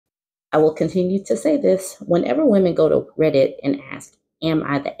I will continue to say this. Whenever women go to Reddit and ask, am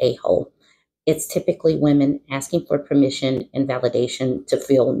I the a-hole? It's typically women asking for permission and validation to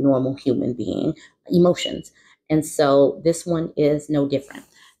feel normal human being emotions. And so this one is no different.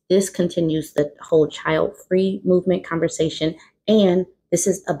 This continues the whole child free movement conversation. And this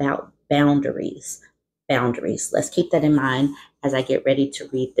is about boundaries. Boundaries. Let's keep that in mind as I get ready to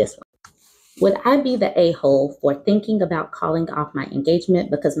read this one. Would I be the a-hole for thinking about calling off my engagement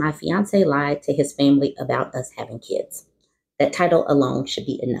because my fiance lied to his family about us having kids? That title alone should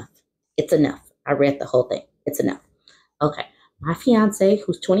be enough. It's enough. I read the whole thing. It's enough. Okay. My fiance,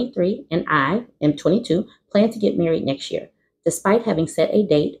 who's 23, and I am 22, plan to get married next year. Despite having set a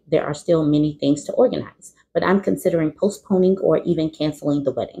date, there are still many things to organize, but I'm considering postponing or even canceling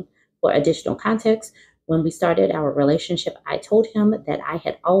the wedding. For additional context, when we started our relationship, I told him that I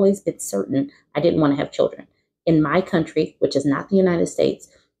had always been certain I didn't want to have children. In my country, which is not the United States,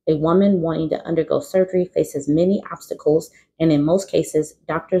 a woman wanting to undergo surgery faces many obstacles, and in most cases,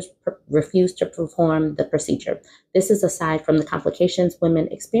 doctors refuse to perform the procedure. This is aside from the complications women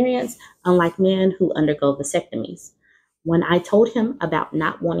experience, unlike men who undergo vasectomies. When I told him about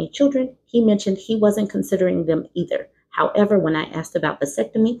not wanting children, he mentioned he wasn't considering them either. However, when I asked about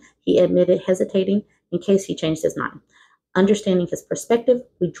vasectomy, he admitted hesitating in case he changed his mind. Understanding his perspective,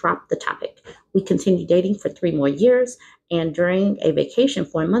 we dropped the topic. We continued dating for 3 more years, and during a vacation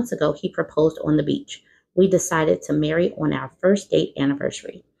 4 months ago, he proposed on the beach. We decided to marry on our first date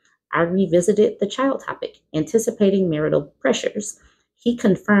anniversary. I revisited the child topic, anticipating marital pressures. He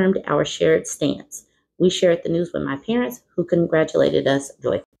confirmed our shared stance. We shared the news with my parents, who congratulated us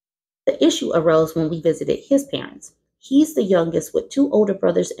joyfully. The issue arose when we visited his parents. He's the youngest with 2 older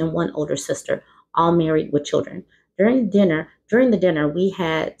brothers and 1 older sister, all married with children. During the dinner we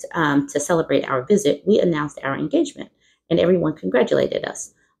had to celebrate our visit, we announced our engagement, and everyone congratulated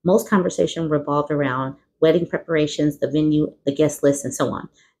us. Most conversation revolved around wedding preparations, the venue, the guest list, and so on.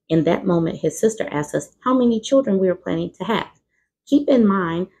 In that moment, his sister asked us how many children we were planning to have. Keep in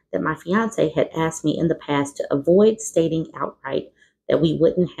mind that my fiance had asked me in the past to avoid stating outright that we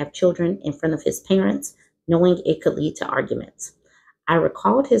wouldn't have children in front of his parents, knowing it could lead to arguments. I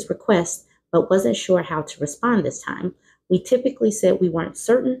recalled his request, but wasn't sure how to respond this time. We typically said we weren't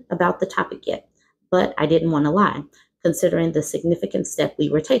certain about the topic yet, but I didn't want to lie, considering the significant step we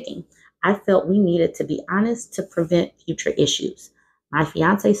were taking. I felt we needed to be honest to prevent future issues. My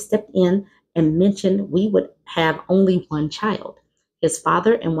fiance stepped in and mentioned we would have only 1 child. His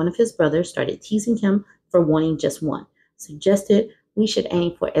father and one of his brothers started teasing him for wanting just 1, suggested we should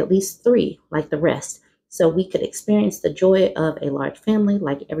aim for at least 3 like the rest, so we could experience the joy of a large family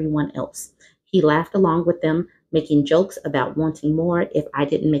like everyone else. He laughed along with them, making jokes about wanting more if I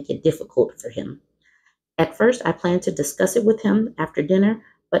didn't make it difficult for him. At first, I planned to discuss it with him after dinner,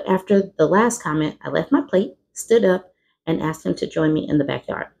 but after the last comment, I left my plate, stood up, and asked him to join me in the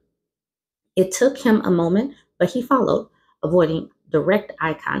backyard. It took him a moment, but he followed, avoiding direct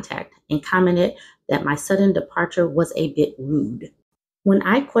eye contact, and commented that my sudden departure was a bit rude. When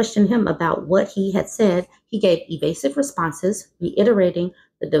I questioned him about what he had said, he gave evasive responses, reiterating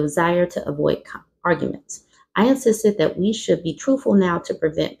the desire to avoid arguments. I insisted that we should be truthful now to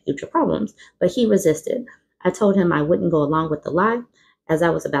prevent future problems, but he resisted. I told him I wouldn't go along with the lie. As I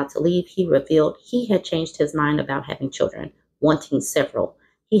was about to leave, he revealed he had changed his mind about having children, wanting several.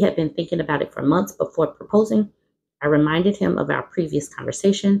 He had been thinking about it for months before proposing. I reminded him of our previous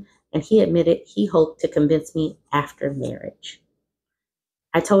conversation, and he admitted he hoped to convince me after marriage.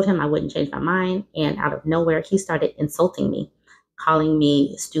 I told him I wouldn't change my mind, and out of nowhere, he started insulting me, calling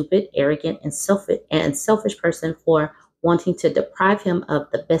me stupid, arrogant, and selfish person for wanting to deprive him of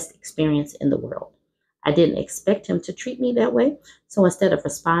the best experience in the world. I didn't expect him to treat me that way, so instead of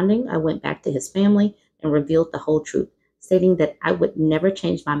responding, I went back to his family and revealed the whole truth, stating that I would never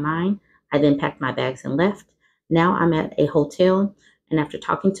change my mind. I then packed my bags and left. Now I'm at a hotel, and after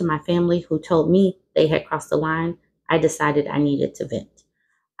talking to my family who told me they had crossed the line, I decided I needed to vent.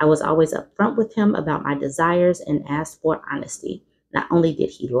 I was always upfront with him about my desires and asked for honesty. Not only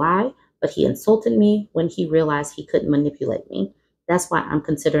did he lie, but he insulted me when he realized he couldn't manipulate me. That's why I'm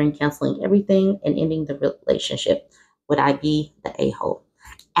considering canceling everything and ending the relationship. Would I be the a-hole?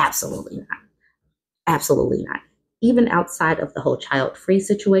 Absolutely not. Absolutely not. Even outside of the whole child-free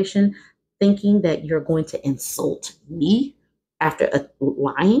situation, thinking that you're going to insult me after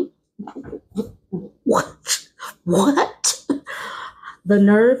lying? What? What? The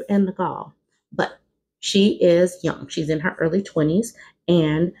nerve and the gall. But she is young. She's in her early 20s,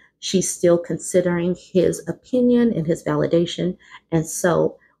 and she's still considering his opinion and his validation. And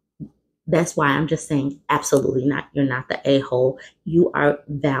so That's why I'm just saying, absolutely not. You're not the a-hole. You are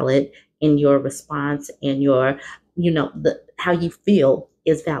valid in your response, and your, how you feel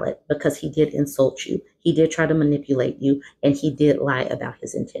is valid, because he did insult you. He did try to manipulate you, and he did lie about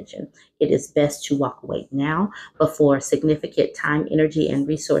his intention. It is best to walk away now before significant time, energy, and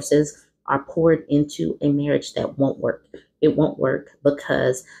resources are poured into a marriage that won't work. It won't work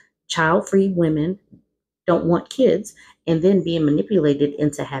because child-free women don't want kids, and then being manipulated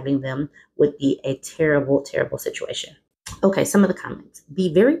into having them would be a terrible, terrible situation. Okay, some of the comments.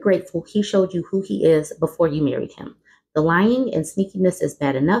 Be very grateful he showed you who he is before you married him. The lying and sneakiness is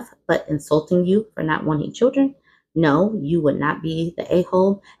bad enough, but insulting you for not wanting children? No, you would not be the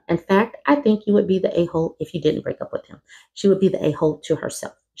a-hole. In fact, I think you would be the a-hole if you didn't break up with him. She would be the a-hole to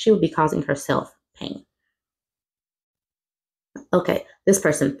herself. She would be causing herself pain. Okay, this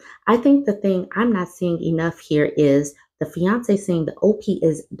person. I think the thing I'm not seeing enough here is the fiance saying the OP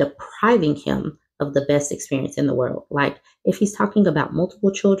is depriving him of the best experience in the world. Like, if he's talking about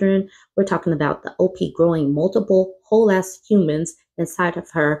multiple children, we're talking about the OP growing multiple whole ass humans inside of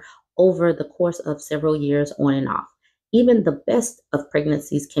her over the course of several years on and off. Even the best of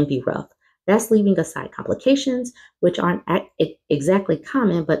pregnancies can be rough. That's leaving aside complications, which aren't exactly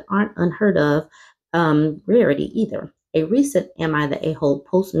common, but aren't unheard of rarity either. A recent Am I the A-hole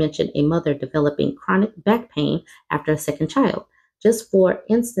post mentioned a mother developing chronic back pain after a second child. Just for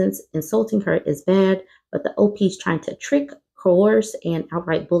instance, insulting her is bad, but the OP is trying to trick, coerce, and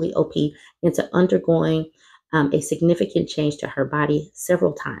outright bully OP into undergoing a significant change to her body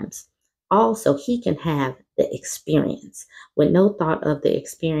several times. Also, he can have the experience with no thought of the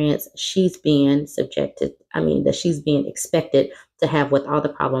experience she's being that she's being expected to have with all the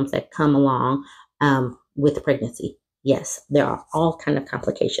problems that come along with pregnancy. Yes, there are all kind of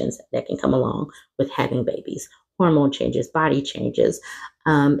complications that can come along with having babies, hormone changes, body changes,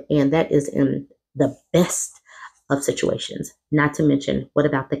 and that is in the best of situations. Not to mention, what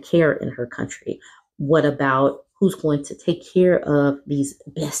about the care in her country? What about who's going to take care of these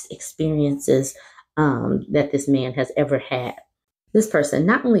best experiences that this man has ever had? This person,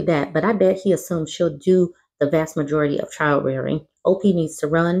 not only that, but I bet he assumes she'll do the vast majority of child rearing. OP needs to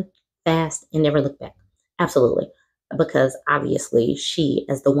run fast and never look back. Absolutely. Because obviously she,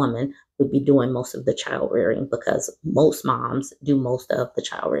 as the woman, would be doing most of the child rearing, because most moms do most of the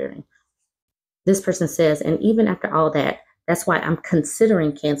child rearing. This person says, and even after all that, that's why I'm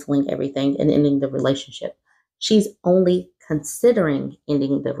considering canceling everything and ending the relationship. She's only considering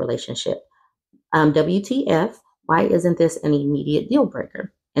ending the relationship. WTF, why isn't this an immediate deal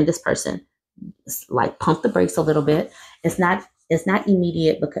breaker? And this person, like, pump the brakes a little bit. It's not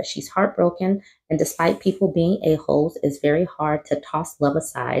immediate because she's heartbroken, and despite people being a-holes, it's very hard to toss love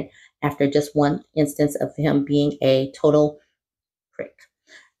aside after just one instance of him being a total prick.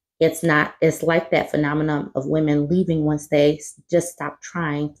 It's like that phenomenon of women leaving once they just stop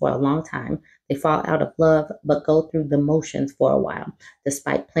trying for a long time. They fall out of love, but go through the motions for a while,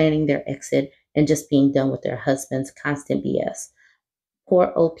 despite planning their exit and just being done with their husband's constant BS.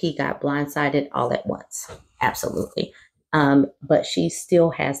 Poor OP got blindsided all at once. Absolutely. But she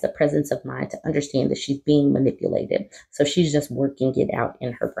still has the presence of mind to understand that she's being manipulated. So she's just working it out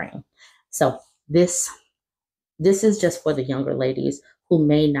in her brain. So this is just for the younger ladies who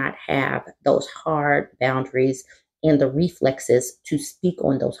may not have those hard boundaries and the reflexes to speak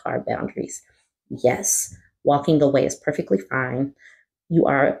on those hard boundaries. Yes, walking away is perfectly fine. You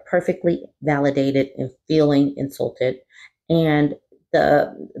are perfectly validated in feeling insulted, and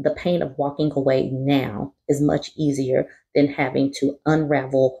the pain of walking away now is much easier than having to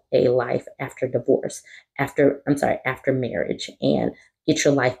unravel a life after divorce, after marriage, and get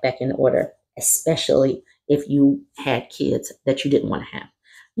your life back in order, especially if you had kids that you didn't want to have.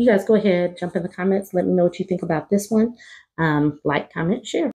 You guys go ahead, jump in the comments. Let me know what you think about this one. Like, comment, share.